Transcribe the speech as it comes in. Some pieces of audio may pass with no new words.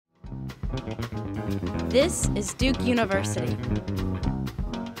This is Duke University.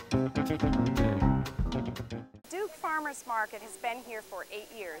 Duke Farmers Market has been here for 8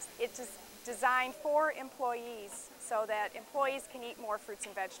 years. It's designed for employees so that employees can eat more fruits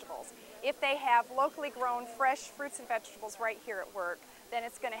and vegetables. If they have locally grown fresh fruits and vegetables right here at work, then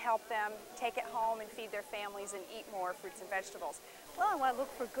it's going to help them take it home and feed their families and eat more fruits and vegetables. Well, when I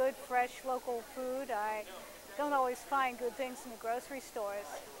look for good, fresh, local food, I don't always find good things in the grocery stores.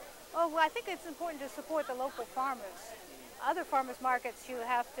 Well, I think it's important to support the local farmers. Other farmers markets, you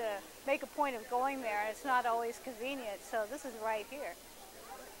have to make a point of going there, and it's not always convenient, so this is right here.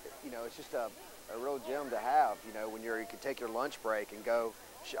 You know, it's just a real gem to have, you know, when you can take your lunch break and go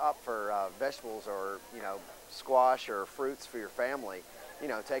shop for vegetables or, you know, squash or fruits for your family. You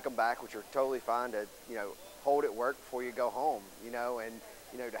know, take them back, which are totally fine to, you know, hold at work before you go home, you know, and,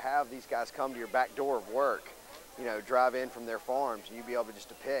 you know, to have these guys come to your back door of work, you know, drive in from their farms, and you be able to just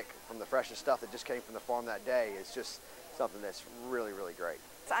to pick from the freshest stuff that just came from the farm that day. It's just something that's really, really great.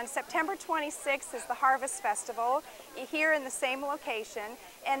 On September 26th is the Harvest Festival here in the same location,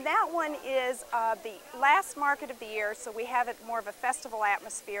 and that one is the last market of the year, so we have it more of a festival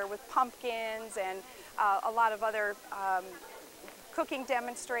atmosphere with pumpkins and a lot of other cooking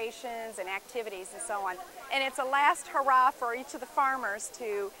demonstrations and activities and so on. And it's a last hurrah for each of the farmers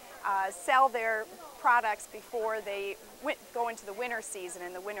to sell their products before they go into the winter season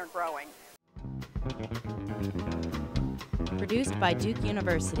and the winter growing. Produced by Duke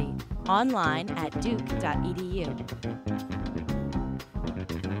University. Online at duke.edu.